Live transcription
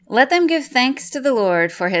Let them give thanks to the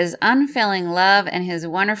Lord for his unfailing love and his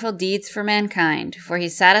wonderful deeds for mankind, for he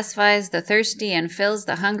satisfies the thirsty and fills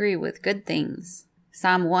the hungry with good things.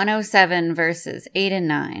 Psalm 107, verses 8 and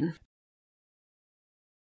 9.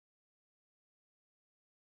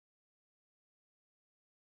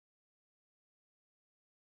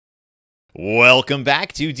 Welcome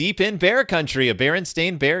back to Deep in Bear Country, a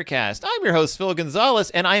Berenstain Bearcast. I'm your host, Phil Gonzalez,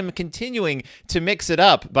 and I am continuing to mix it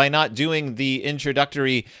up by not doing the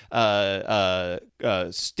introductory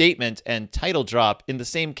statement and title drop in the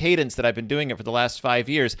same cadence that I've been doing it for the last 5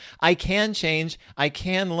 years. I can change, I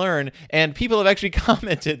can learn, and people have actually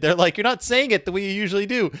commented. They're like, you're not saying it the way you usually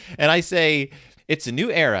do. And I say, it's a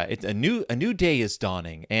new era. It's a new day is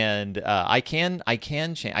dawning, and I can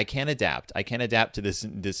change. I can adapt. I can adapt to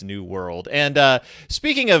this new world. And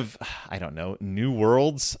speaking of, I don't know, new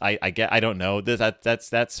worlds. I don't know.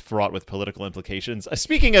 That's fraught with political implications.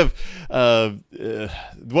 Speaking of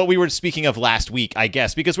what we were speaking of last week, I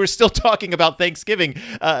guess, because we're still talking about Thanksgiving,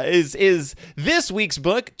 is this week's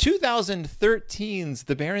book, 2013's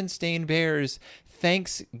The Berenstain Bears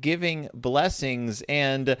Thanksgiving Blessings.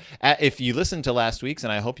 And if you listened to last week's,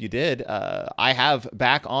 and I hope you did, I have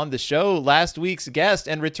back on the show last week's guest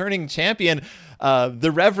and returning champion,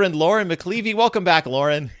 the Reverend Lauren McLeavy. Welcome back,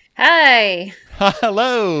 Lauren. Hi.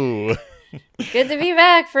 Hello. Good to be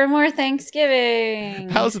back for more Thanksgiving.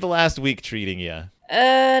 How's the last week treating you?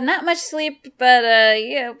 Not much sleep, but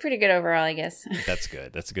yeah, pretty good overall, I guess. That's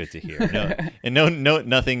good. That's good to hear.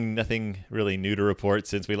 Nothing really new to report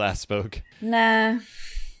since we last spoke. Nah.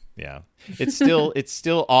 Yeah. It's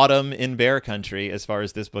still autumn in Bear Country as far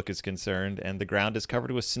as this book is concerned, and the ground is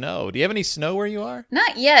covered with snow. Do you have any snow where you are?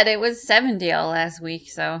 Not yet. It was 70 all last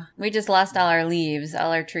week, so we just lost all our leaves.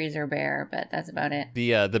 All our trees are bare, but that's about it.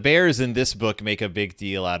 The bears in this book make a big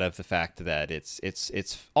deal out of the fact that it's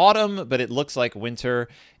autumn, but it looks like winter,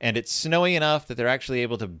 and it's snowy enough that they're actually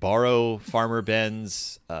able to borrow Farmer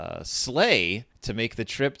Ben's sleigh to make the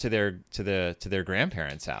trip to their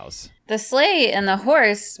grandparents' house. The sleigh and the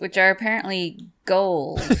horse, which are apparently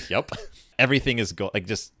gold. Yep. Everything is gold, like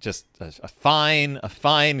just a fine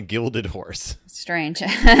gilded horse. Strange.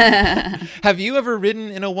 Have you ever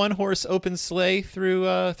ridden in a one-horse open sleigh through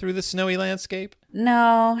the snowy landscape?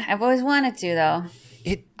 No, I've always wanted to though.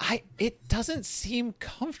 It doesn't seem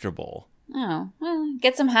comfortable. Oh, well,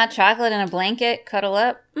 get some hot chocolate and a blanket, cuddle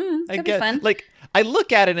up. Could be fun. Like, I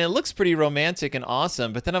look at it and it looks pretty romantic and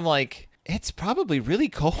awesome, but then I'm like, it's probably really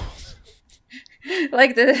cold.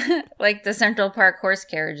 like the Central Park horse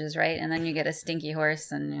carriages, right? And then you get a stinky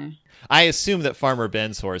horse and I assume that Farmer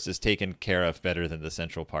Ben's horse is taken care of better than the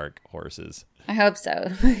Central Park horses. I hope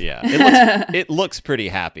so. Yeah. It looks pretty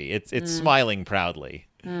happy. It's smiling proudly.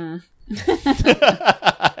 I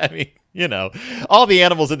mean, you know, all the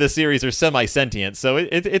animals in this series are semi-sentient, so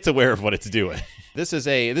it's aware of what it's doing. I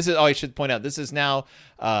should point out, this is now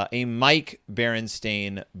a Mike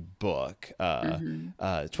Berenstain book.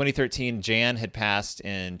 2013, Jan had passed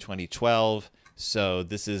in 2012, so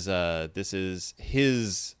this is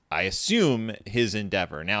his, I assume, his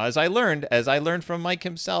endeavor. Now, as I learned from Mike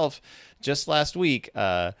himself just last week,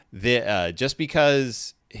 just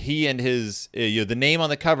because he and his, the name on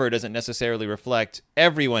the cover doesn't necessarily reflect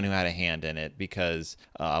everyone who had a hand in it, because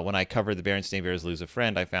when I covered the Berenstain Bears Lose a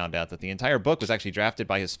Friend, I found out that the entire book was actually drafted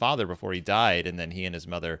by his father before he died, and then he and his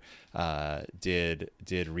mother did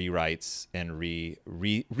rewrites and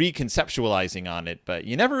reconceptualizing on it. But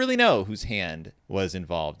you never really know whose hand was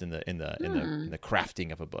involved in the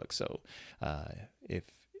crafting of a book. So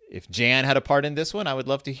if Jan had a part in this one, I would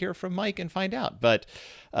love to hear from Mike and find out. But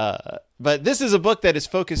this is a book that is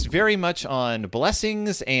focused very much on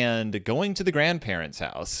blessings and going to the grandparents'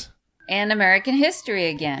 house. And American history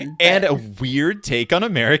again. And a weird take on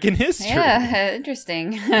American history. Yeah,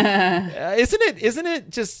 interesting. Isn't it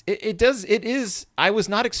just, it is, I was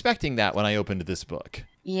not expecting that when I opened this book.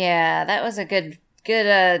 Yeah, that was a good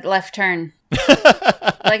left turn.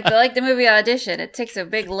 like the movie Audition, it takes a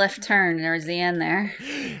big left turn towards the end there.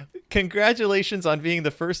 Congratulations on being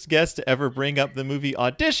the first guest to ever bring up the movie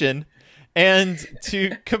Audition and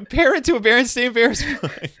to compare it to a Berenstain Bears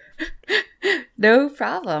book. No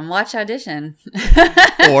problem. Watch Audition.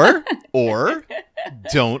 or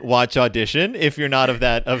don't watch Audition if you're not of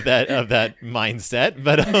that mindset.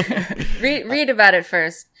 But read about it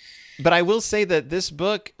first. But I will say that this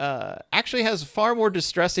book actually has far more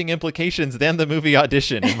distressing implications than the movie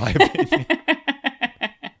Audition, in my opinion.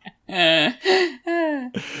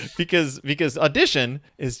 because Audition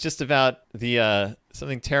is just about the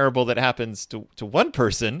something terrible that happens to one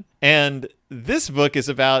person, and this book is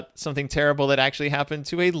about something terrible that actually happened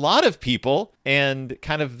to a lot of people, and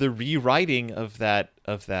kind of the rewriting of that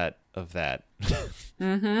of that.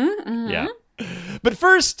 Mm-hmm. Yeah. But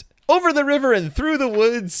first, over the river and through the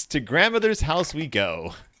woods to grandmother's house we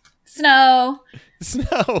go. Snow.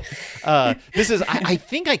 Snow. This is. I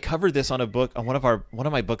think I covered this on a book on one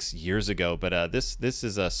of my books years ago. But this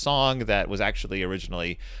is a song that was actually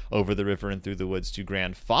originally over the river and through the woods to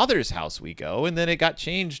grandfather's house we go, and then it got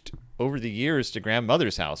changed over the years to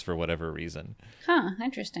grandmother's house for whatever reason. Huh.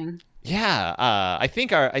 Interesting. Yeah. I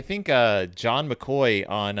think John McCoy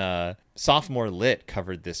on Sophomore Lit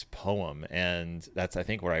covered this poem, and that's I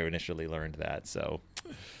think where I initially learned that. So,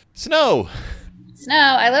 Snow. Snow.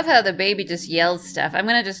 I love how the baby just yells stuff. I'm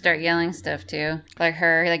gonna just start yelling stuff too, like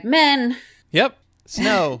her, like men. Yep,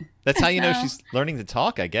 Snow. That's how you know Snow. she's learning to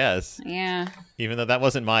talk, I guess. Yeah. Even though that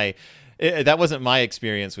wasn't my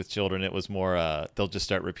experience with children. It was more they'll just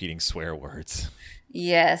start repeating swear words.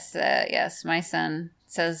 Yes. Yes. My son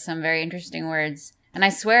says some very interesting words, and I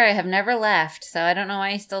swear I have never laughed. So I don't know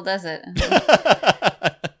why he still does it.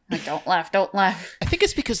 Like, don't laugh. Don't laugh. I think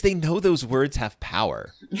it's because they know those words have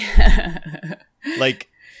power. Like,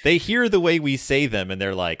 they hear the way we say them, and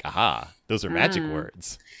they're like, aha, those are magic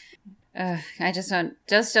words. I just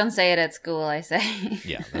don't say it at school. I say.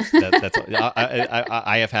 Yeah, that's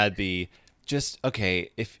I have had the just okay.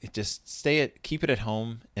 If just keep it at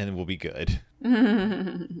home, and we'll be good.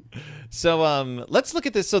 So let's look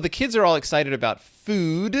at this. So the kids are all excited about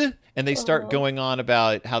food, and they start going on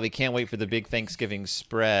about how they can't wait for the big Thanksgiving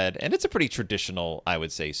spread, and it's a pretty traditional, I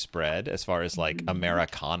would say, spread as far as like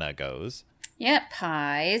Americana goes. Yep,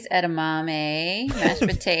 pies, edamame, mashed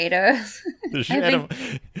potatoes. There's your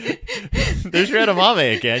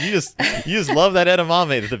edamame again. You just love that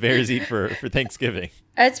edamame that the bears eat for Thanksgiving.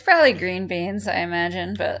 It's probably green beans, I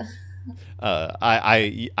imagine, but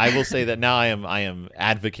I will say that now I am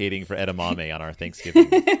advocating for edamame on our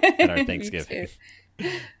Thanksgiving. Me too.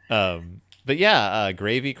 But yeah,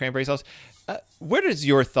 gravy, cranberry sauce. What are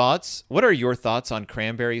your thoughts on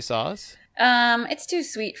cranberry sauce? It's too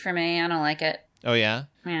sweet for me. I don't like it. Oh yeah?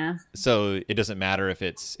 Yeah. So it doesn't matter if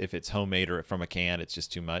it's homemade or from a can, it's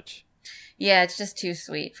just too much? Yeah, it's just too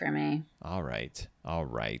sweet for me. All right.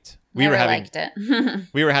 Never liked it.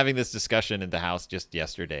 We were having this discussion in the house just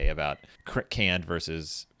yesterday about canned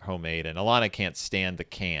versus homemade, and Alana can't stand the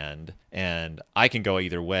canned, and I can go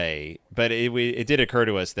either way. But it did occur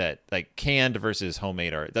to us that like canned versus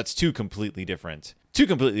homemade that's two completely different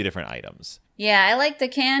items. Yeah, I like the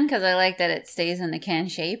can because I like that it stays in the can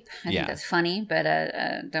shape. I Yeah. think that's funny, but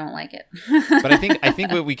don't like it. But I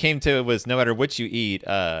think what we came to was no matter what you eat,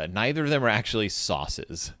 neither of them are actually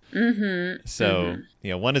sauces. Mm-hmm. So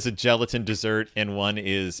one is a gelatin dessert and one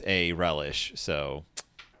is a relish. So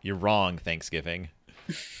you're wrong, Thanksgiving.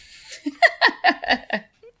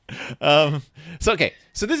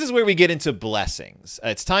 So this is where we get into blessings.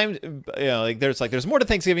 It's time, there's more to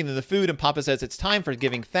Thanksgiving than the food, and Papa says it's time for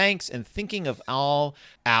giving thanks and thinking of all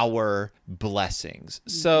our blessings.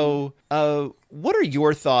 So, what are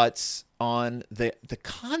your thoughts on the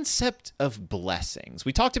concept of blessings?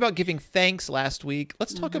 We talked about giving thanks last week.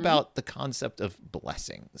 Let's talk about the concept of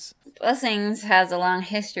blessings. Blessings has a long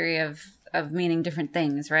history of meaning different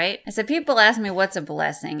things, right? So people ask me what's a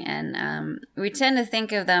blessing, and we tend to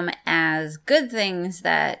think of them as good things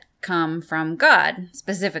that come from God,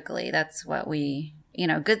 specifically. That's what we,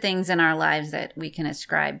 good things in our lives that we can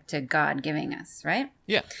ascribe to God giving us, right?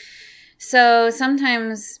 Yeah. So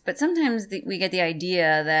sometimes we get the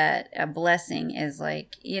idea that a blessing is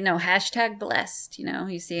like, hashtag blessed,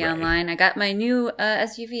 you see Right. online, I got my new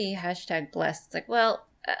SUV, hashtag blessed. It's like, well,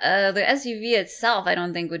 the SUV itself, I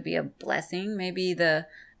don't think would be a blessing. Maybe the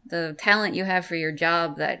talent you have for your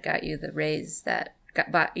job that got you the raise that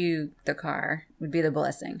bought you the car would be the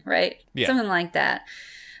blessing, right? Yeah. Something like that.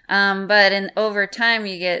 But over time,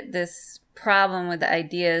 you get this problem with the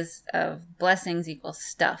ideas of blessings equals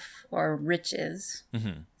stuff or riches.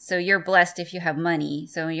 Mm-hmm. So you're blessed if you have money.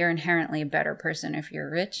 So you're inherently a better person if you're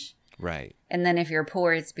rich. Right. And then if you're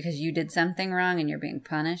poor, it's because you did something wrong and you're being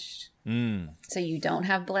punished. Mm. So you don't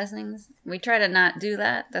have blessings. We try to not do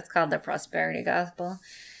that. That's called the prosperity gospel.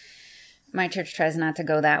 My church tries not to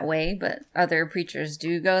go that way, but other preachers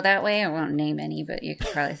do go that way. I won't name any, but you could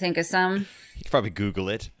probably think of some. You could probably Google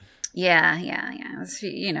it. Yeah. It's,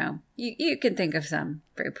 you can think of some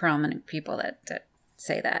very prominent people that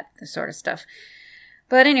say that sort of stuff.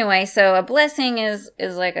 But anyway, so a blessing is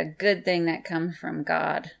like a good thing that comes from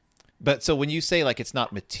God. But so when you say like it's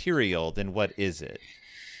not material, then what is it?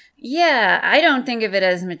 Yeah, I don't think of it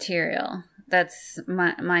as material. That's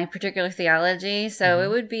my particular theology. So it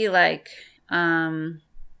would be like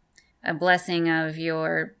a blessing of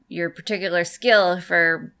your particular skill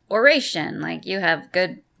for oration. Like you have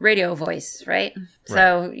good radio voice, right?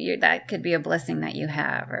 So that could be a blessing that you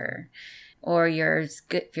have, or you're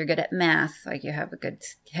good if you're good at math, like you have a good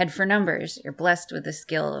head for numbers. You're blessed with the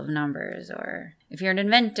skill of numbers, or if you're an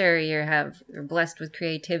inventor, you're blessed with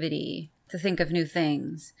creativity to think of new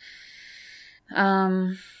things.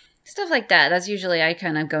 Stuff like that. That's usually I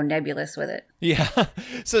kind of go nebulous with it. Yeah.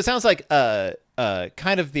 So it sounds like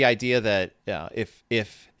kind of the idea that if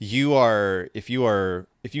you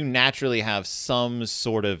naturally have some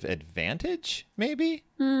sort of advantage, maybe?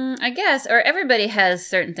 I guess. Or everybody has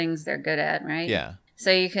certain things they're good at, right? Yeah.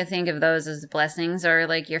 So you could think of those as blessings, or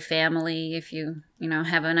like your family. If you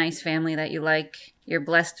have a nice family that you like, you're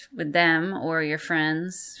blessed with them, or your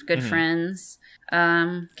friends, good friends.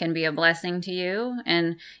 Can be a blessing to you,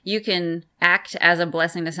 and you can act as a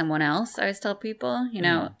blessing to someone else. I always tell people,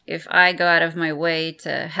 if I go out of my way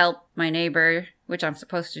to help my neighbor, which I'm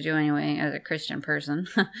supposed to do anyway as a Christian person,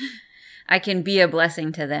 I can be a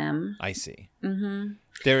blessing to them. I see. Mm-hmm.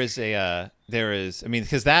 Because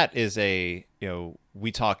that is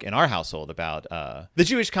we talk in our household about the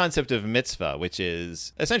Jewish concept of mitzvah, which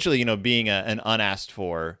is essentially, being an unasked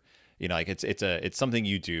for. It's something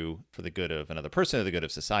you do for the good of another person or the good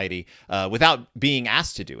of society, without being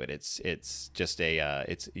asked to do it. It's just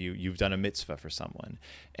you've done a mitzvah for someone,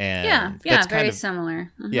 and that's very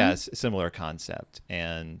similar. Mm-hmm. Yeah, similar concept,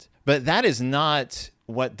 but that is not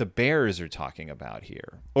what the Bears are talking about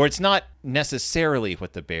here, or it's not necessarily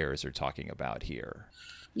what the Bears are talking about here.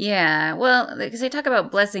 Yeah, well, because they talk about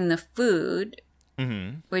blessing the food,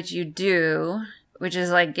 which you do. Which is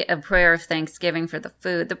like a prayer of thanksgiving for the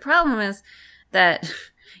food. The problem is that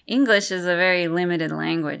English is a very limited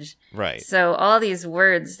language. Right. So all these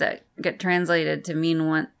words that get translated to mean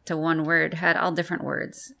one word had all different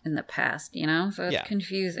words in the past, So it's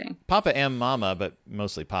confusing. Papa and Mama, but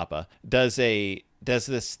mostly Papa, does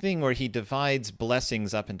this thing where he divides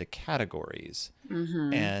blessings up into categories.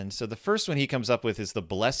 Mm-hmm. And so the first one he comes up with is the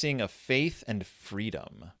blessing of faith and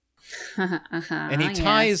freedom. And he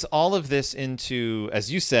ties all of this into, as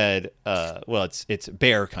you said, it's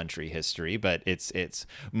Bear Country history, but it's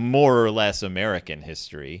more or less American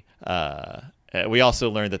history. We also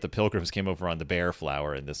learned that the Pilgrims came over on the bear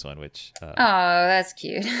flower in this one, which oh, that's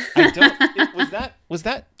cute. Was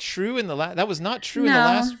that true in the last? That was not true in the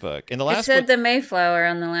last book. In the last, it said the Mayflower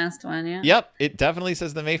on the last one. Yeah. Yep, it definitely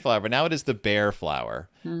says the Mayflower, but now it is the bear flower.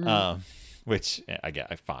 Mm-hmm. Which I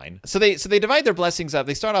get, fine. So they divide their blessings up.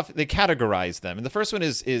 They start off, they categorize them, and the first one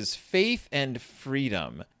is faith and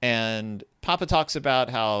freedom. And Papa talks about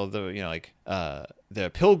how the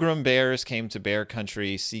Pilgrim Bears came to Bear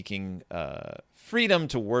Country seeking freedom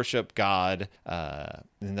to worship God,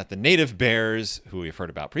 and that the native bears, who we've heard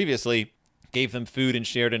about previously, gave them food and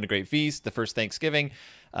shared in a great feast, the first Thanksgiving.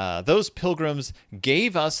 Those pilgrims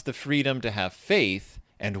gave us the freedom to have faith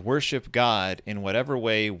and worship God in whatever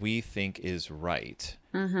way we think is right.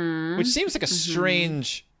 Mm-hmm. Which seems like a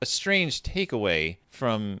strange takeaway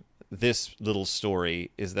from this little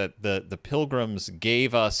story, is that the pilgrims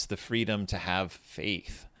gave us the freedom to have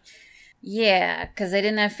faith. Yeah, because they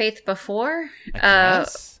didn't have faith before?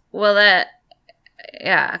 Yes.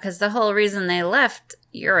 Because the whole reason they left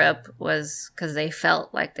Europe was because they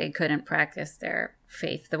felt like they couldn't practice their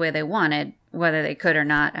faith the way they wanted, whether they could or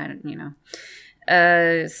not,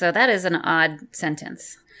 so that is an odd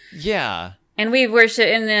sentence. Yeah. And we worship,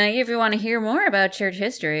 and if you want to hear more about church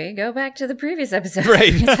history, go back to the previous episode.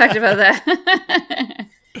 Right. We talked about that.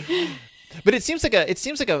 But it seems like a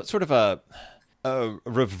sort of a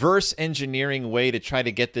reverse engineering way to try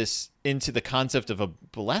to get this into the concept of a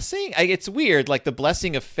blessing. It's weird, like the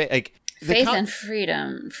blessing of faith, faith and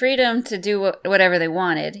freedom to do whatever they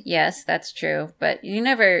wanted. Yes, that's true. But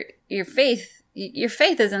your faith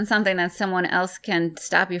isn't something that someone else can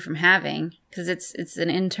stop you from having, because it's an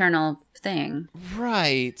internal thing.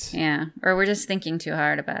 Right. Yeah. Or we're just thinking too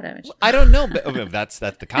hard about it. I don't know, but that's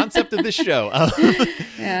the concept of this show.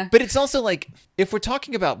 Yeah. But it's also like, if we're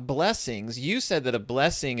talking about blessings, you said that a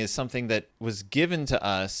blessing is something that was given to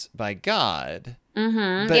us by God.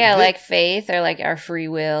 Mm-hmm. But like faith, or like our free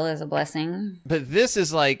will is a blessing. But this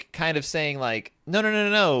is like kind of saying like,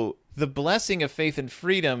 no. The blessing of faith and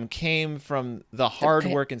freedom came from the hard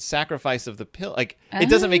work and sacrifice of the Like, it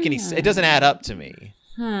doesn't make any sense. It doesn't add up to me.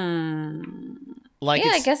 Like,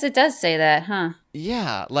 I guess it does say that, huh?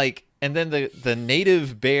 Yeah, like, and then the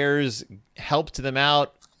native bears helped them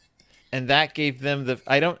out, and that gave them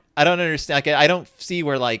I don't understand. Like, I don't see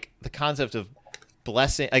where, like, the concept of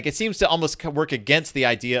blessing, like, it seems to almost work against the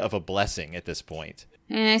idea of a blessing at this point.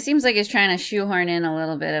 Yeah, it seems like he's trying to shoehorn in a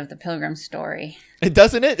little bit of the Pilgrim story. It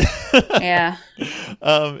doesn't it? Yeah.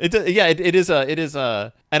 It is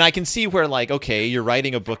and I can see where, like, okay, you're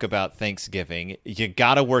writing a book about Thanksgiving. You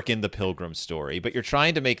got to work in the Pilgrim story, but you're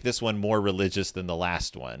trying to make this one more religious than the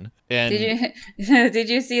last one. And did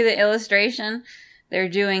you see the illustration? They're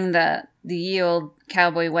doing the ye old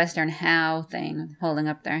cowboy western how thing, holding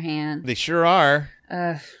up their hand. They sure are.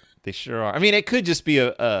 Ugh. They sure are. I mean, it could just be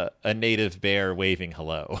a native bear waving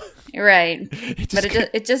hello. Right.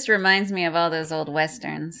 It just reminds me of all those old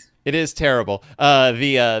westerns. It is terrible.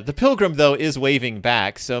 The Pilgrim, though, is waving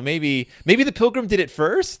back, so maybe the Pilgrim did it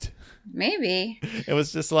first? Maybe. It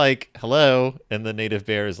was just like, hello, and the native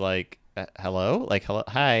bear is like, hello? Like, hello,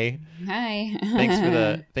 hi. Hi.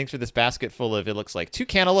 Thanks for this basket full of, it looks like 2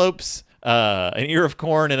 cantaloupes, an ear of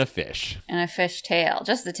corn, and a fish. And a fish tail.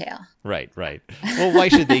 Just the tail. Right. Well, why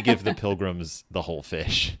should they give the Pilgrims the whole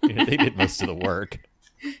fish? They did most of the work.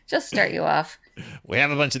 Just start you off. We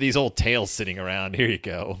have a bunch of these old tails sitting around. Here you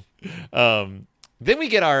go. Then we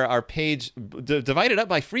get our page divided up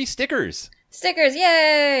by free stickers. Stickers,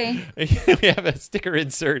 yay! We have a sticker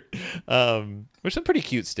insert. With some pretty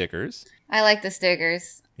cute stickers. I like the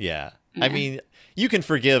stickers. Yeah. I mean, you can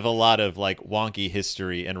forgive a lot of like wonky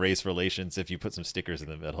history and race relations if you put some stickers in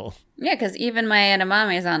the middle. Yeah, because even my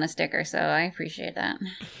edamame is on a sticker, so I appreciate that.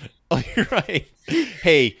 Oh, you're right.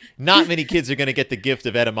 Hey, not many kids are going to get the gift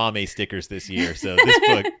of edamame stickers this year, so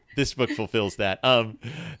this book fulfills that.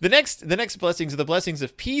 The next blessings are the blessings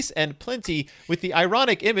of peace and plenty, with the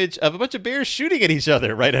ironic image of a bunch of bears shooting at each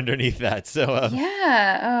other right underneath that. So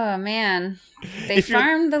yeah. Oh man, they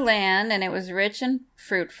farmed the land and it was rich and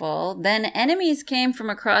fruitful. Then enemies came from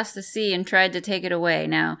across the sea and tried to take it away.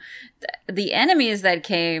 Now, the enemies that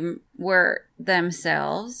came were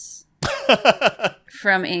themselves.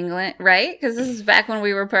 From England, right? Because this is back when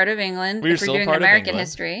we were part of England. We were if we're still doing part American of England.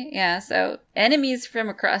 history. Yeah, so enemies from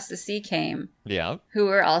across the sea came. Yeah. Who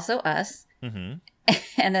were also us. Mm-hmm.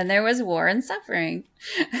 And then there was war and suffering.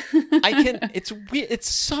 It's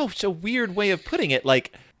such a weird way of putting it.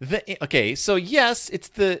 Like, so yes, it's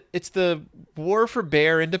the war for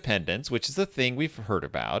bear independence, which is a thing we've heard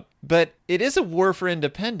about, but it is a war for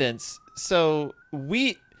independence. So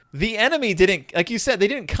the enemy didn't, like you said, they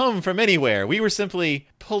didn't come from anywhere. We were simply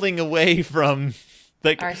pulling away from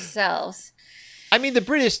ourselves. I mean, the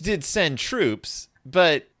British did send troops,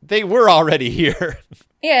 but they were already here.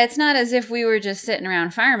 Yeah, it's not as if we were just sitting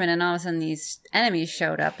around farming and all of a sudden these enemies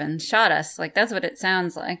showed up and shot us. Like, that's what it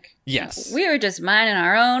sounds like. Yes. We were just minding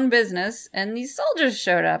our own business and these soldiers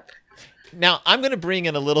showed up. Now, I'm going to bring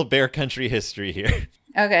in a little bear country history here.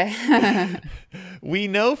 Okay. We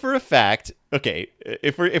know for a fact,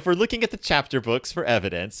 if we're looking at the chapter books for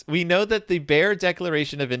evidence, we know that the Bear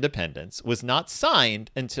Declaration of Independence was not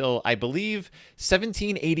signed until, I believe,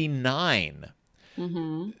 1789.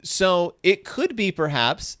 Mm-hmm. So it could be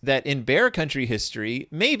perhaps that in bear country history,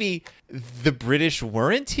 maybe the British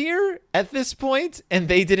weren't here at this point and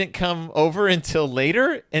they didn't come over until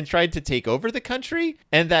later and tried to take over the country,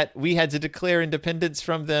 and that we had to declare independence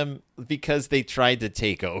from them because they tried to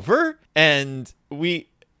take over. And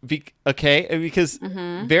because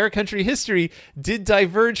bear country history did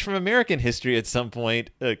diverge from American history at some point,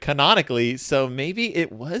 canonically, so maybe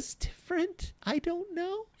it was different. I don't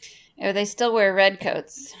know. Oh, they still wear red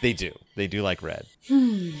coats. They do. They do like red.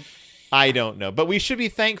 I don't know. But we should be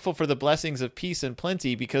thankful for the blessings of peace and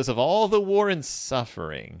plenty because of all the war and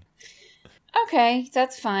suffering. Okay,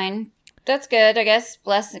 that's fine. That's good. I guess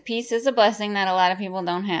peace is a blessing that a lot of people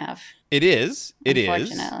don't have. It is.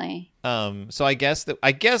 Unfortunately. So I guess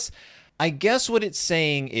what it's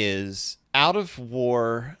saying is, out of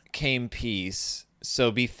war came peace. So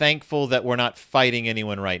be thankful that we're not fighting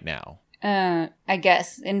anyone right now. I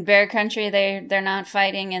guess in bear country they're not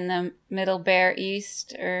fighting in the Middle Bear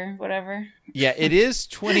East or whatever. Yeah, it is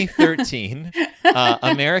 2013.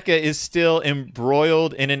 America is still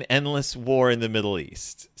embroiled in an endless war in the Middle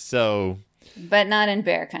East. So, but not in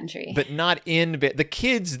bear country. But not in the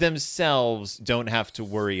kids themselves don't have to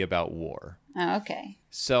worry about war. Oh, okay.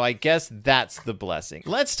 So I guess that's the blessing.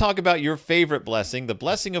 Let's talk about your favorite blessing, the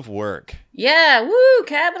blessing of work. Yeah, woo,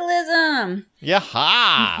 capitalism.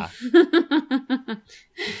 Yaha!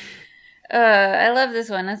 I love this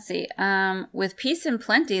one. Let's see. With peace and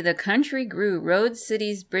plenty, the country grew. Roads,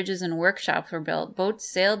 cities, bridges, and workshops were built. Boats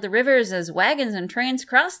sailed the rivers as wagons and trains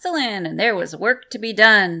crossed the land, and there was work to be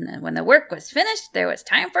done. And when the work was finished, there was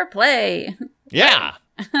time for play. Yeah!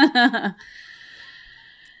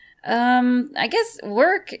 I guess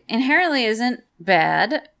work inherently isn't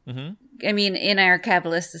bad. Mm-hmm. I mean, in our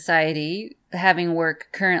capitalist society, having work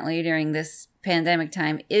currently during this pandemic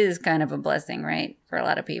time is kind of a blessing, right? For a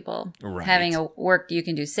lot of people. Right. Having a work you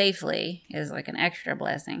can do safely is like an extra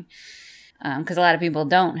blessing. Because a lot of people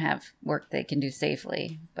don't have work they can do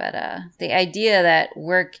safely. But the idea that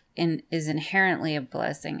work is inherently a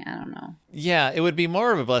blessing, I don't know. Yeah, it would be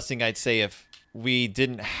more of a blessing, I'd say, if we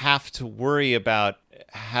didn't have to worry about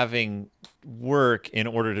having work in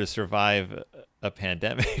order to survive a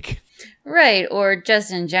pandemic. Right, or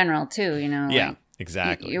just in general, too, Yeah, like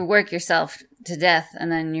exactly. you work yourself to death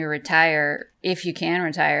and then you retire, if you can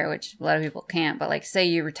retire, which a lot of people can't. But like, say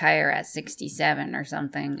you retire at 67 or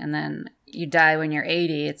something, and then you die when you're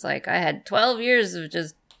 80. It's like, I had 12 years of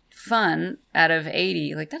just fun out of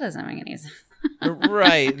 80. Like, that doesn't make any sense.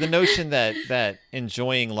 Right. The notion that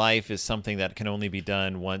enjoying life is something that can only be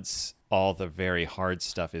done once all the very hard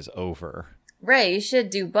stuff is over. Right. You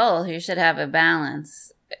should do both. You should have a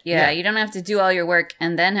balance. Yeah. You don't have to do all your work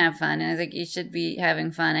and then have fun. I think you should be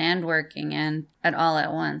having fun and working and all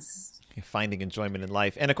at once. Finding enjoyment in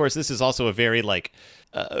life. And of course, this is also a very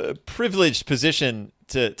privileged position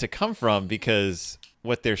to come from, because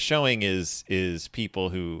what they're showing is people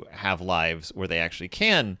who have lives where they actually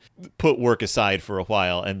can put work aside for a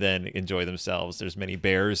while and then enjoy themselves. There's many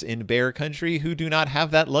bears in bear country who do not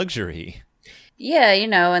have that luxury. Yeah,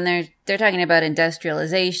 and they're talking about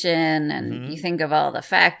industrialization, and you think of all the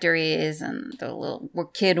factories and the little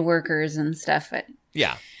kid workers and stuff. But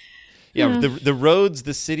yeah, the roads,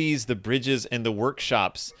 the cities, the bridges, and the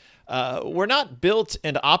workshops were not built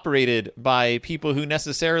and operated by people who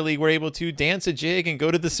necessarily were able to dance a jig and go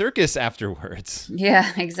to the circus afterwards.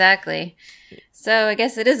 Yeah, exactly. So I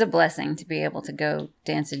guess it is a blessing to be able to go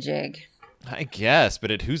dance a jig. I guess, but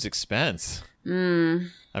at whose expense?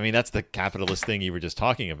 I mean, that's the capitalist thing you were just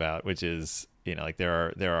talking about, which is, like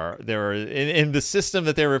there are in the system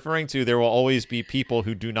that they're referring to, there will always be people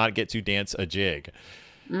who do not get to dance a jig.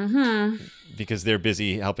 Because they're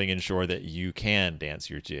busy helping ensure that you can dance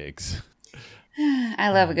your jigs. I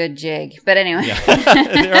love a good jig, but anyway.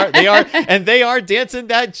 Yeah. they are dancing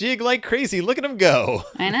that jig like crazy. Look at them go.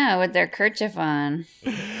 I know, with their kerchief on.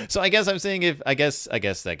 So I guess I'm saying I guess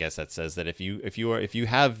that says that if you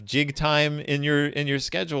have jig time in your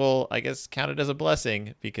schedule, I guess count it as a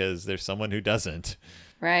blessing, because there's someone who doesn't.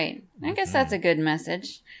 Right. I guess that's a good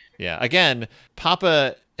message. Yeah. Again,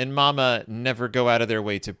 Papa and Mama never go out of their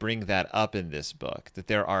way to bring that up in this book, that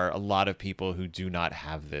there are a lot of people who do not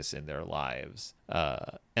have this in their lives.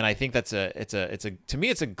 And I think to me,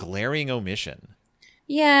 it's a glaring omission.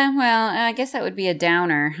 Yeah, well, I guess that would be a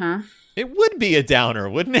downer, huh? It would be a downer,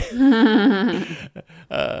 wouldn't it?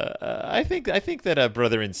 I think that a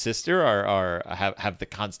brother and sister have the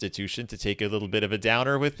constitution to take a little bit of a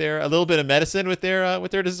downer with a little bit of medicine with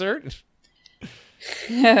their dessert.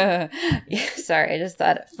 Yeah, sorry, I just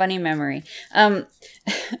thought, funny memory. When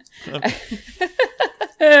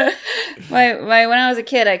I was a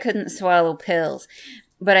kid, I couldn't swallow pills,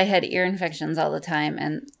 but I had ear infections all the time,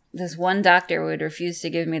 and this one doctor would refuse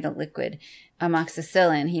to give me the liquid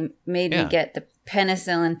amoxicillin. He made me get the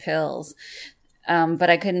penicillin pills,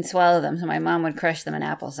 but I couldn't swallow them, so my mom would crush them in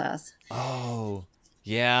applesauce. Oh,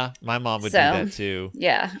 yeah, my mom would do that too.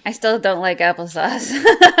 Yeah, I still don't like applesauce.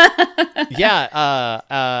 Yeah,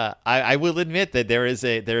 I will admit that there is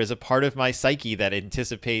a part of my psyche that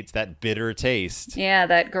anticipates that bitter taste. Yeah,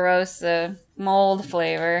 that gross mold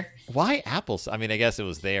flavor. Why apples? I mean, I guess it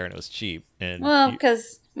was there and it was cheap. And well,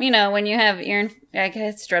 because when you have I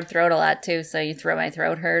get strep throat a lot too, so you throw my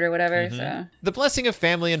throat hurt or whatever. So the blessing of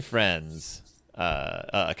family and friends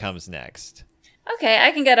comes next. Okay,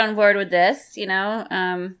 I can get on board with this,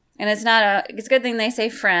 and it's a good thing they say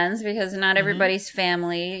friends, because not everybody's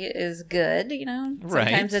family is good,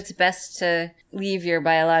 Sometimes it's best to leave your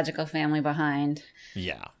biological family behind.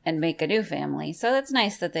 Yeah. And make a new family. So it's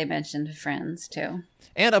nice that they mentioned friends too.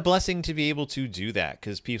 And a blessing to be able to do that,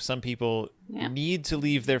 because some people need to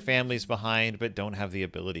leave their families behind but don't have the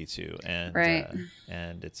ability to. And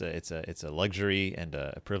and it's a luxury and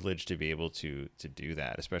a privilege to be able to do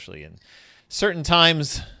that, especially in certain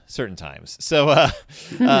times. So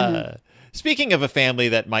speaking of a family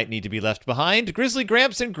that might need to be left behind, Grizzly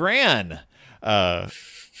Gramps and Gran.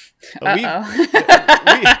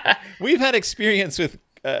 We've had experience with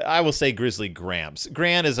I will say Grizzly Gramps.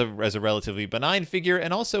 Gran is a relatively benign figure,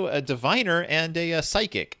 and also a diviner and a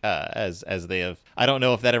psychic, as they have. I don't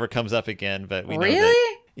know if that ever comes up again, but we know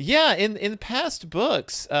that. Yeah, in past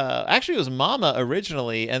books, actually it was Mama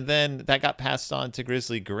originally, and then that got passed on to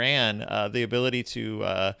Grizzly Gran, the ability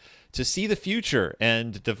to see the future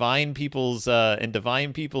and divine people's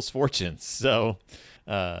fortunes. So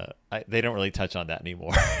They don't really touch on that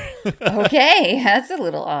anymore. Okay, that's a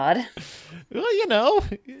little odd. Well,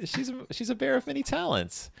 she's a bear of many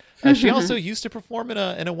talents. She also used to perform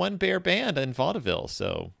in a one bear band in vaudeville.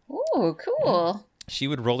 So, ooh, cool. she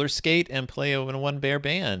would roller skate and play in a one bear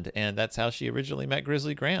band, and that's how she originally met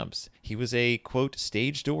Grizzly Gramps. He was a quote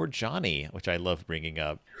stage door Johnny, which I love bringing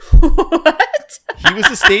up. What? He was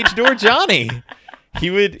a stage door Johnny. He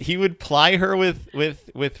would ply her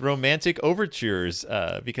with romantic overtures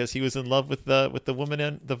because he was in love with the woman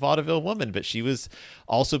in the vaudeville woman, but she was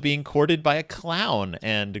also being courted by a clown,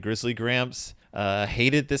 and Grizzly Gramps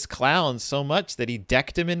hated this clown so much that he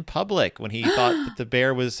decked him in public when he thought that the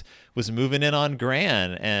bear was moving in on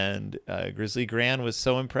Gran, and Grizzly Gran was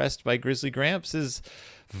so impressed by Grizzly Gramps'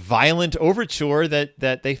 violent overture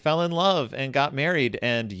that they fell in love and got married.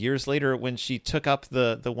 And years later, when she took up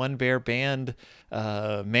the one bear band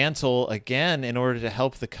mantle again in order to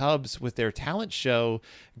help the Cubs with their talent show,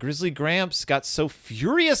 Grizzly Gramps got so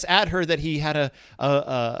furious at her that he had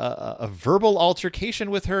a verbal altercation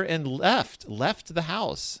with her and left the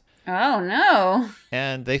house. Oh, no.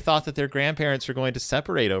 And they thought that their grandparents were going to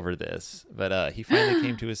separate over this, but he finally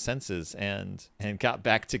came to his senses and got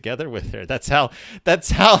back together with her. That's how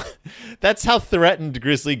threatened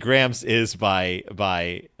Grizzly Gramps is by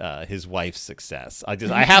his wife's success. I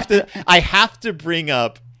have to bring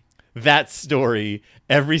up that story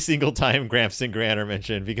every single time Gramps and Gran are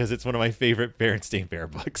mentioned because it's one of my favorite Berenstain Bear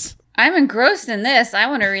books. I'm engrossed in this. I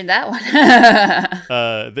want to read that one.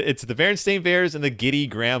 It's the Berenstain Bears and the Giddy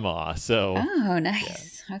Grandma. So, oh,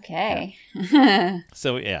 nice. Yeah. Okay. Yeah.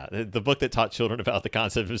 So, yeah, the book that taught children about the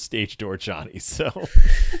concept of stage door Johnny. So,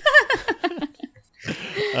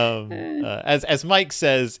 as Mike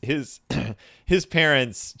says, his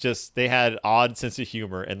parents they had odd sense of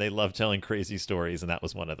humor and they loved telling crazy stories, and that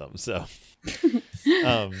was one of them. So,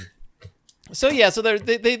 So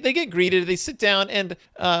they get greeted. They sit down, and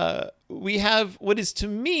we have what is to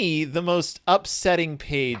me the most upsetting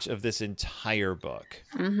page of this entire book.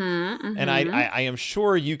 And I am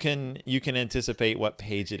sure you can anticipate what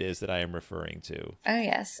page it is that I am referring to. Oh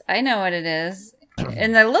yes, I know what it is.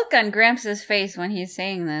 And the look on Gramps' face when he's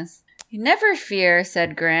saying this. "Never fear,"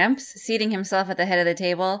 said Gramps, seating himself at the head of the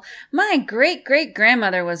table. "My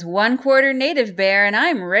great-great-grandmother was 1/4 native bear, and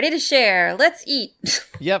I'm ready to share. Let's eat."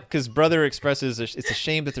 Yep, because Brother expresses it's a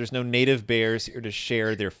shame that there's no native bears here to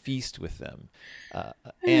share their feast with them.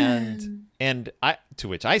 And I, to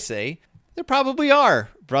which I say, there probably are,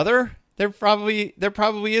 Brother. There probably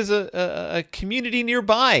is a community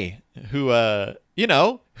nearby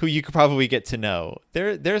who you could probably get to know.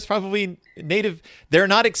 There's probably native. They're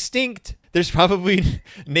not extinct. There's probably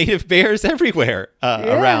native bears everywhere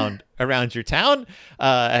around your town.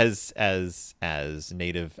 As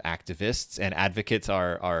native activists and advocates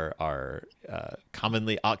are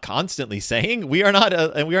constantly saying, we are not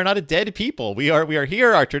a dead people. We are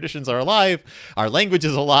here. Our traditions are alive. Our language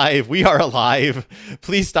is alive. We are alive.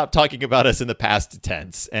 Please stop talking about us in the past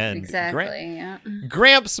tense. And exactly.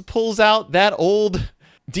 Gramps pulls out that old.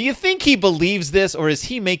 Do you think he believes this, or is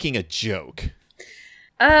he making a joke?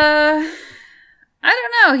 I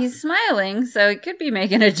don't know. He's smiling, so he could be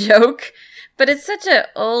making a joke. But it's such an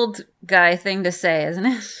old guy thing to say, isn't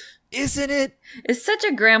it? Isn't it? It's such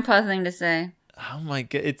a grandpa thing to say. Oh my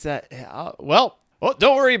god! It's that. Well,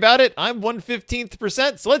 don't worry about it. I'm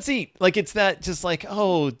 1/15%, so let's eat. Like it's that. Just like,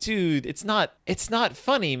 oh, dude, it's not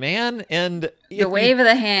funny, man. And the wave of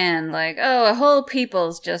the hand, like, oh, a whole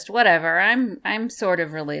people's just whatever. I'm sort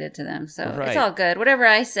of related to them, so It's all good. Whatever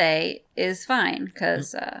I say is fine,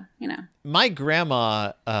 because My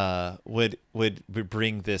grandma would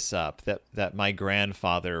bring this up that my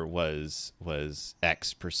grandfather was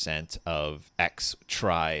X% of X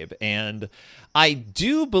tribe, and I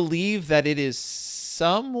do believe that it is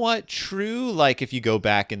somewhat true. Like if you go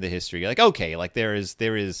back in the history, like okay, like there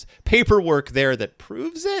is paperwork there that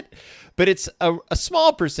proves it, but it's a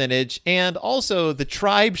small percentage, and also the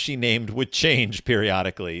tribe she named would change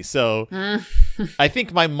periodically. So I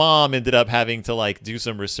think my mom ended up having to like do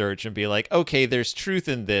some research and be like, okay, there's truth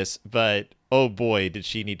in this, but oh boy, did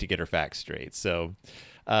she need to get her facts straight. So,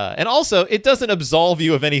 and also it doesn't absolve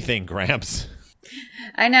you of anything, Gramps.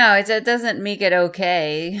 I know, it doesn't make it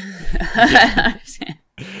okay.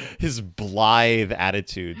 His blithe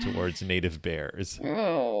attitude towards native bears.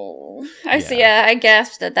 Oh, I see. Yeah, I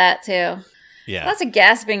gasped at that too. Yeah, lots of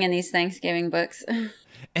gasping in these Thanksgiving books.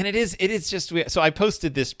 And it is just weird. So I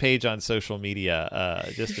posted this page on social media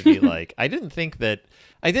just to be like, I didn't think that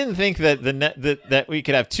I didn't think that that we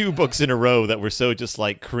could have two books in a row that were so just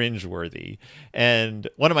like cringeworthy. And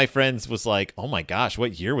one of my friends was like, "Oh my gosh,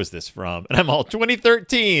 what year was this from?" And I'm all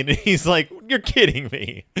 2013. And he's like, "You're kidding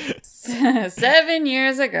me." 7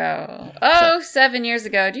 years ago. Oh, 7 years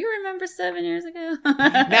ago. Do you remember 7 years ago?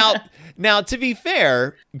 Now, to be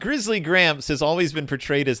fair, Grizzly Gramps has always been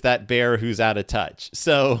portrayed as that bear who's out of touch.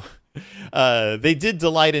 So they did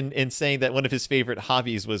delight in saying that one of his favorite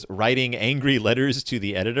hobbies was writing angry letters to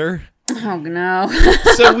the editor. Oh, no.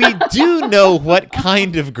 So we do know what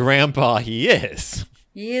kind of grandpa he is.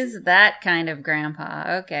 He is that kind of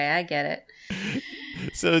grandpa. Okay, I get it.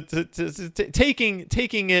 So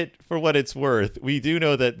taking it for what it's worth, we do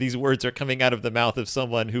know that these words are coming out of the mouth of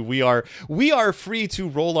someone who we are free to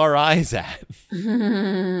roll our eyes at.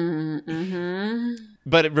 Mm-hmm.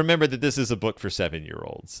 But remember that this is a book for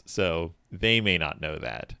 7-year-olds, so they may not know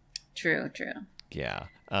that. True. Yeah.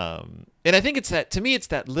 And I think it's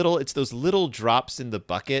those little drops in the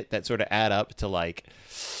bucket that sort of add up to like,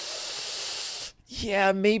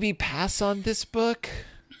 yeah, maybe pass on this book.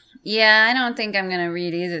 Yeah, I don't think I'm going to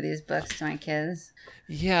read either of these books to my kids.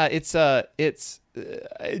 Yeah, it's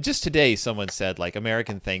just today someone said like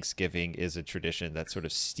American Thanksgiving is a tradition that's sort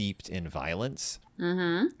of steeped in violence.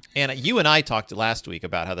 Mm-hmm. And you and I talked last week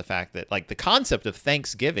about how the fact that like the concept of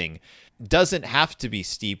Thanksgiving doesn't have to be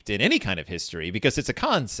steeped in any kind of history because it's a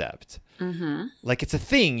concept. Mm-hmm. Like it's a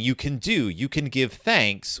thing you can do. You can give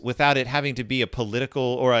thanks without it having to be a political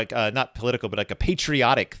or not political, but like a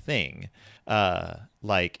patriotic thing.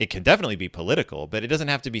 Like it can definitely be political, but it doesn't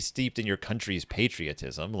have to be steeped in your country's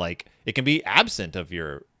patriotism. Like it can be absent of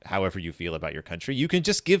your however you feel about your country. You can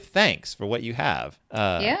just give thanks for what you have.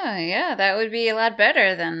 Yeah, that would be a lot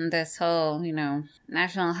better than this whole,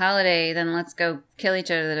 national holiday. Then let's go kill each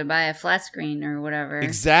other to buy a flat screen or whatever.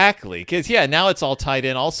 Exactly, because now it's all tied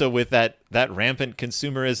in also with that rampant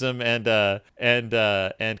consumerism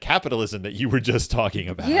and capitalism that you were just talking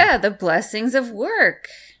about. Yeah, the blessings of work.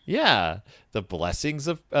 Yeah, the blessings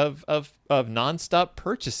of nonstop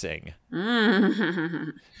purchasing.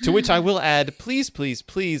 To which I will add, please,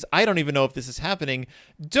 I don't even know if this is happening.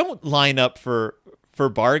 Don't line up for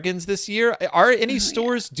bargains this year. Are any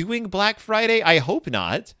stores doing Black Friday? I hope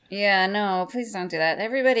not. Yeah, no, please don't do that.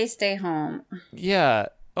 Everybody stay home. Yeah.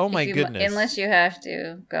 Oh my goodness. Unless you have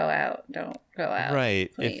to go out, don't go out.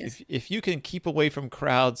 Right. Please. If you can keep away from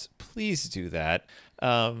crowds, please do that.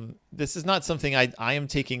 This is not something I am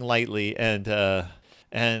taking lightly, and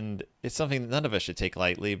it's something that none of us should take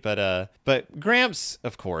lightly. But Gramps,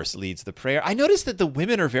 of course, leads the prayer. I noticed that the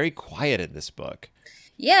women are very quiet in this book.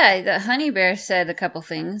 Yeah, the honey bear said a couple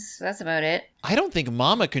things. That's about it. I don't think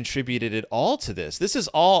Mama contributed at all to this. This is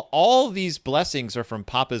all these blessings are from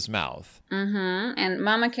Papa's mouth. Mm-hmm. And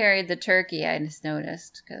Mama carried the turkey, I just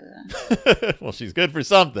noticed. Well, she's good for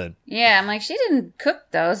something. Yeah, I'm like, she didn't cook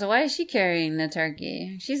though, so why is she carrying the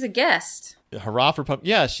turkey? She's a guest. Hurrah for Pump.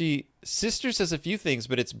 Yeah, Sister says a few things,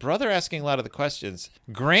 but it's Brother asking a lot of the questions.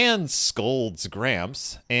 Gran scolds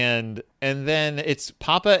Gramps, and then it's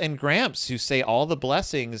Papa and Gramps who say all the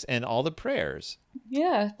blessings and all the prayers.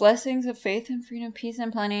 Yeah, blessings of faith and freedom, peace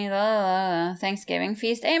and plenty, Thanksgiving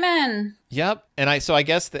feast, amen. Yep, and I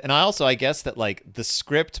guess that like the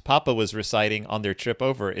script Papa was reciting on their trip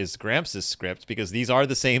over is Gramps' script because these are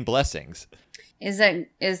the same blessings. Is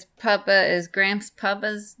Gramps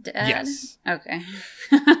Papa's dad? Yes. Okay.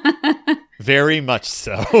 Very much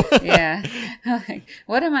so. Yeah.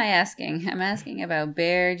 What am I asking? I'm asking about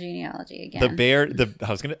bear genealogy again.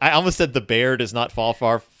 I almost said the bear does not fall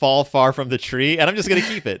far from the tree, and I'm just gonna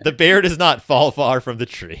keep it. The bear does not fall far from the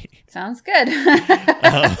tree. Sounds good.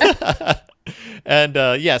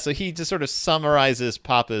 So he just sort of summarizes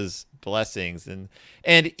Papa's blessings, and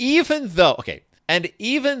even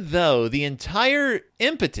though the entire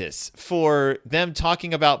impetus for them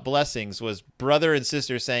talking about blessings was Brother and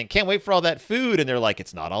Sister saying, "Can't wait for all that food," and they're like,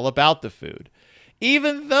 "It's not all about the food."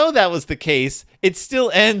 Even though that was the case, it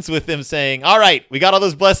still ends with them saying, "All right, we got all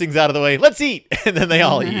those blessings out of the way. Let's eat." And then they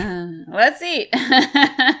all eat. Let's eat.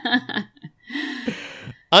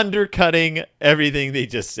 Undercutting everything they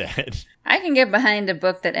just said. I can get behind a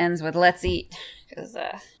book that ends with "Let's eat" because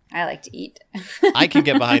I like to eat. I can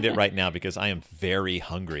get behind it right now because I am very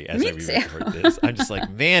hungry as I record this. I'm just like,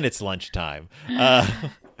 man, it's lunchtime.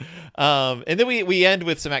 And then we end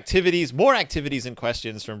with some more activities and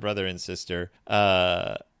questions from Brother and Sister.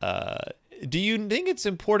 Do you think it's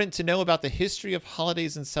important to know about the history of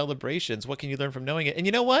holidays and celebrations? What can you learn from knowing it? And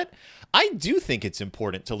you know what? I do think it's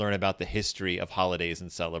important to learn about the history of holidays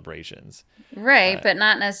and celebrations. Right, but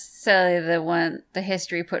not necessarily the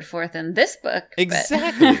history put forth in this book.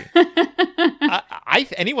 Exactly.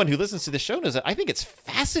 anyone who listens to the show knows that I think it's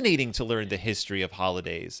fascinating to learn the history of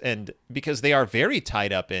holidays, and because they are very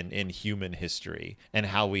tied up in human history and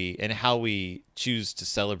how we choose to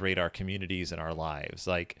celebrate our communities and our lives.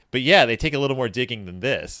 But yeah, they take a little more digging than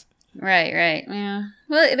this. Right. Yeah.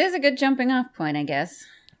 Well, it is a good jumping off point, I guess.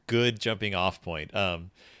 Good jumping off point.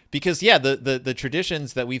 Because yeah, the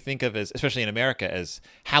traditions that we think of as, especially in America, as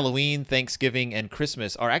Halloween, Thanksgiving, and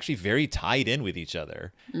Christmas are actually very tied in with each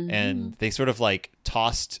other, and they sort of like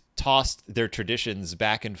tossed their traditions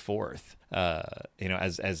back and forth.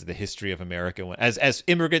 As the history of America went, as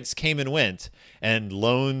immigrants came and went and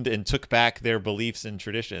loaned and took back their beliefs and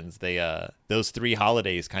traditions, those three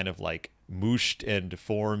holidays kind of like mooshed and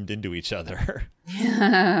formed into each other.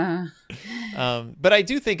 But I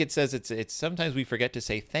do think it says it's sometimes we forget to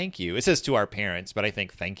say thank you. It says to our parents, but I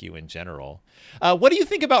think thank you in general. What do you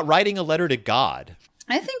think about writing a letter to God?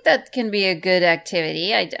 I think that can be a good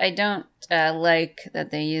activity. I don't like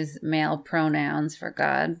that they use male pronouns for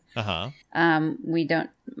God. We don't.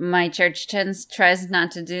 My church tries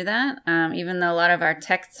not to do that. Even though a lot of our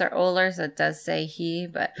texts are older, so it does say he.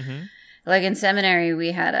 But like in seminary,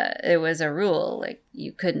 it was a rule. Like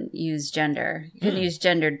you couldn't use gender. You couldn't use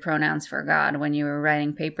gendered pronouns for God when you were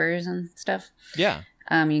writing papers and stuff. Yeah.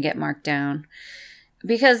 You get marked down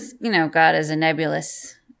because God is a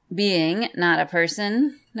nebulous being, not a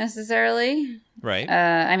person necessarily. Right.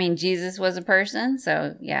 I mean, Jesus was a person,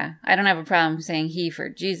 so yeah, I don't have a problem saying he for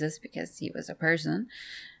Jesus because he was a person.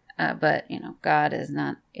 But God is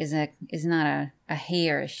not a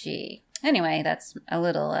he or a she. Anyway, that's a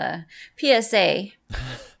little PSA.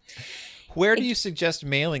 Where do you suggest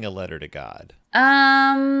mailing a letter to God?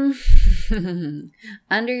 Under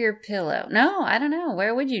your pillow. No, I don't know.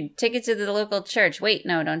 Where would you take it to the local church? Wait,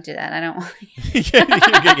 no, don't do that. I don't want You're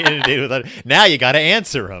getting inundated with that. Now you got to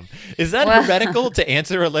answer them. Is that heretical to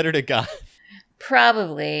answer a letter to God?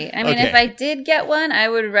 Probably. I mean, if I did get one, I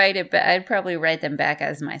would write it, but I'd probably write them back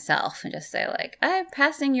as myself and just say like, I'm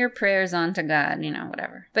passing your prayers on to God,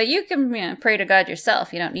 whatever. But you can pray to God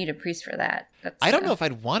yourself. You don't need a priest for that. I don't know if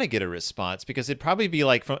I'd want to get a response because it'd probably be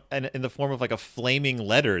like in the form of like a flaming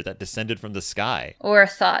letter that descended from the sky. Or a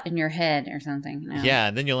thought in your head or something. Yeah,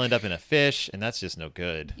 and then you'll end up in a fish, and that's just no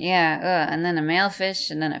good. Yeah, and then a male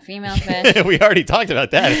fish, and then a female fish. We already talked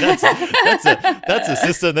about that. That's a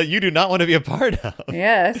system that you do not want to be a part of.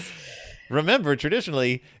 Yes. Remember,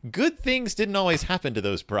 traditionally, good things didn't always happen to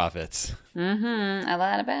those prophets. A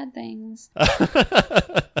lot of bad things.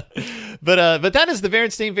 But that is the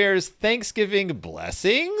Berenstain Bears Thanksgiving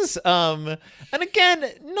blessings. And again,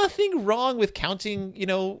 nothing wrong with counting,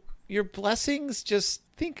 your blessings. Just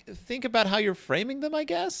think about how you're framing them, I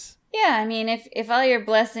guess. Yeah, I mean, if all your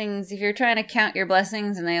blessings, if you're trying to count your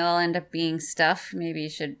blessings and they all end up being stuff, maybe you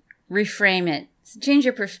should reframe it. Change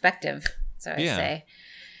your perspective, so I say.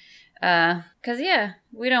 Because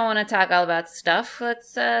we don't want to talk all about stuff.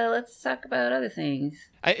 Let's talk about other things.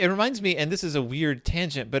 It reminds me, and this is a weird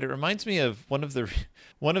tangent, but it reminds me of one of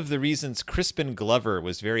the reasons Crispin Glover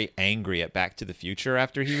was very angry at Back to the Future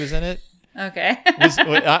after he was in it. Okay.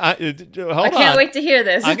 I can't wait to hear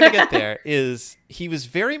this. I'm gonna get there. He was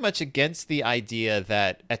very much against the idea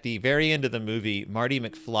that at the very end of the movie, Marty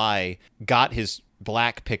McFly got his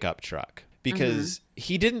black pickup truck. Because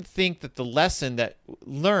he didn't think that the lesson that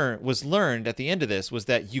was learned at the end of this was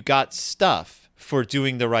that you got stuff for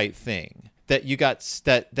doing the right thing. That you got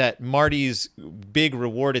that Marty's big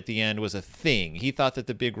reward at the end was a thing. He thought that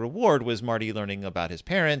the big reward was Marty learning about his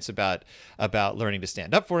parents, about learning to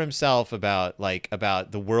stand up for himself, about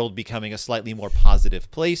the world becoming a slightly more positive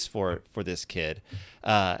place for this kid.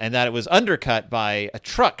 And that it was undercut by a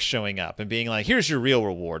truck showing up and being like, here's your real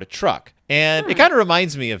reward, a truck. And it kind of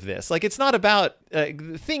reminds me of this. Like, it's not about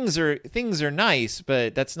things are nice,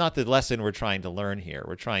 but that's not the lesson we're trying to learn here.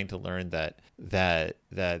 We're trying to learn that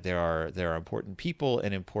there are important people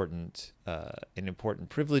and important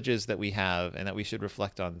privileges that we have, and that we should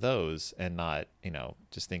reflect on those and not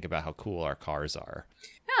just think about how cool our cars are.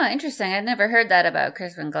 Oh, interesting. I'd never heard that about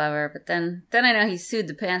Crispin Glover, but then I know he sued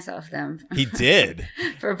the pants off them. He did.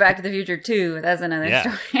 For Back to the Future 2. That's another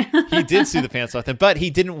story. He did sue the pants off them, but he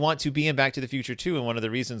didn't want to be in Back to the Future 2, and one of the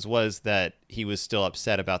reasons was that he was still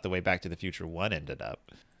upset about the way Back to the Future 1 ended up.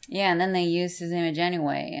 Yeah, and then they used his image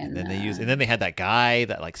anyway. And then they had that guy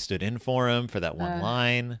that stood in for him for that one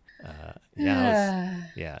line.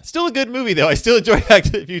 Still a good movie though. I still enjoy Back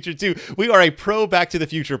to the Future too. We are a pro Back to the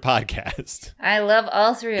Future podcast. I love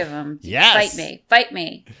all three of them. Yes. Fight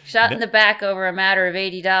me. Shot in the back over a matter of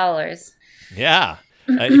 $80. Yeah.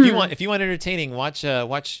 If you want entertaining, watch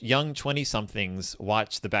young 20-somethings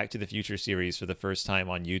watch the Back to the Future series for the first time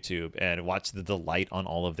on YouTube and watch the delight on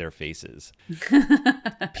all of their faces.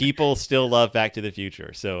 People still love Back to the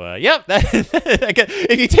Future. So,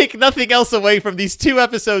 if you take nothing else away from these 2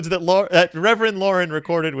 episodes that Reverend Lauren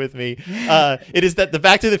recorded with me, it is that the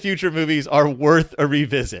Back to the Future movies are worth a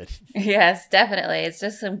revisit. Yes, definitely. It's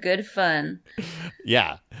just some good fun.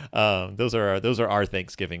 Yeah. Those are our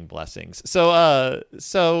Thanksgiving blessings. So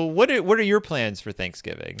what are your plans for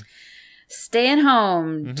Thanksgiving? Staying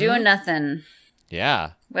home, doing nothing.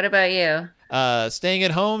 Yeah. What about you? Staying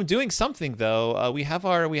at home, doing something though. We have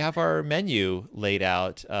our menu laid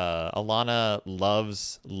out. Alana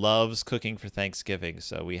loves cooking for Thanksgiving,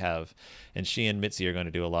 so and she and Mitzi are going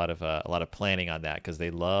to do a lot of planning on that because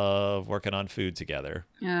they love working on food together.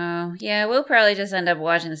 Oh yeah, we'll probably just end up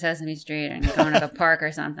watching Sesame Street and going to the park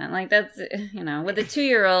or something. Like that's with a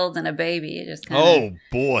 2-year-old and a baby, you just oh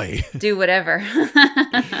boy, do whatever.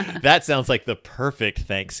 That sounds like the perfect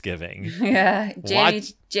Thanksgiving. Yeah, Jammy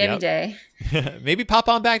Day. Maybe pop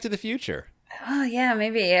on Back to the Future. Oh yeah,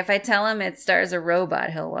 maybe if I tell him it stars a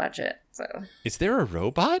robot, he'll watch it. So is there a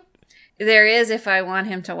robot? There is if I want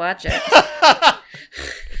him to watch it.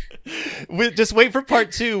 Just wait for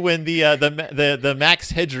part 2 when the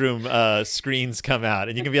Max Headroom screens come out,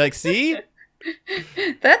 and you can be like, "See,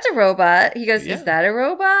 that's a robot." He goes, "Is that a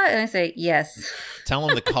robot?" And I say, "Yes." Tell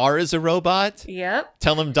him the car is a robot. Yep.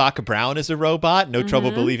 Tell him Doc Brown is a robot. No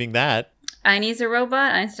trouble believing that. Einie's a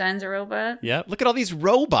robot. Einstein's a robot. Yeah. Look at all these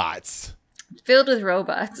robots. Filled with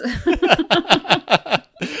robots.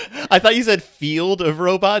 I thought you said Field of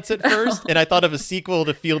Robots at first, and I thought of a sequel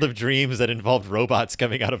to Field of Dreams that involved robots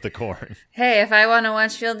coming out of the corn. Hey, if I want to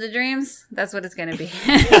watch Field of Dreams, that's what it's going to be.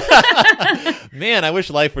 Man, I wish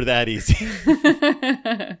life were that easy.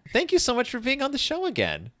 Thank you so much for being on the show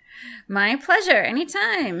again. My pleasure.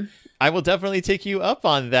 Anytime. I will definitely take you up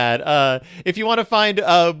on that. If you want to find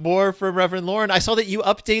more from Reverend Lauren, I saw that you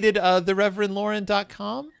updated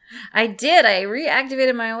thereverendlauren.com. I did. I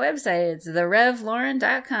reactivated my website. It's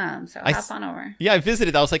therevlauren.com. So hop on over. Yeah, I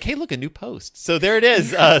visited. I was like, hey, look, a new post. So there it is.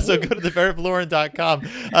 So go to therevlauren.com.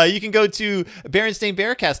 You can go to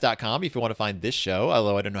BerensteinBearcast.com if you want to find this show,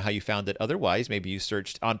 although I don't know how you found it otherwise. Maybe you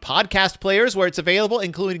searched on podcast players where it's available,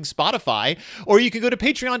 including Spotify. Or you can go to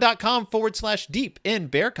patreon.com/deep in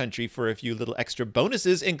bear country for a few little extra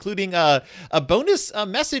bonuses, including a bonus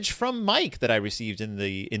message from Mike that I received in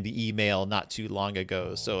the email not too long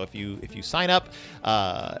ago. So if you sign up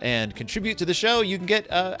and contribute to the show, you can get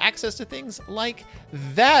access to things like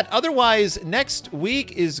that. Otherwise, next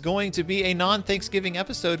week is going to be a non-Thanksgiving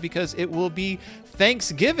episode because it will be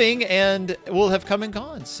Thanksgiving and we'll have come and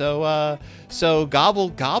gone. So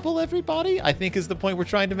gobble everybody, I think is the point we're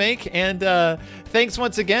trying to make. And thanks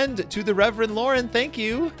once again to the Reverend Lauren. Thank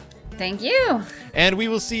you. Thank you. And we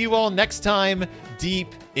will see you all next time deep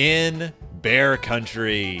in bear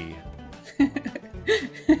country.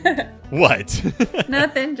 What?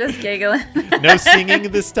 Nothing, just giggling. No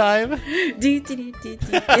singing this time? Do.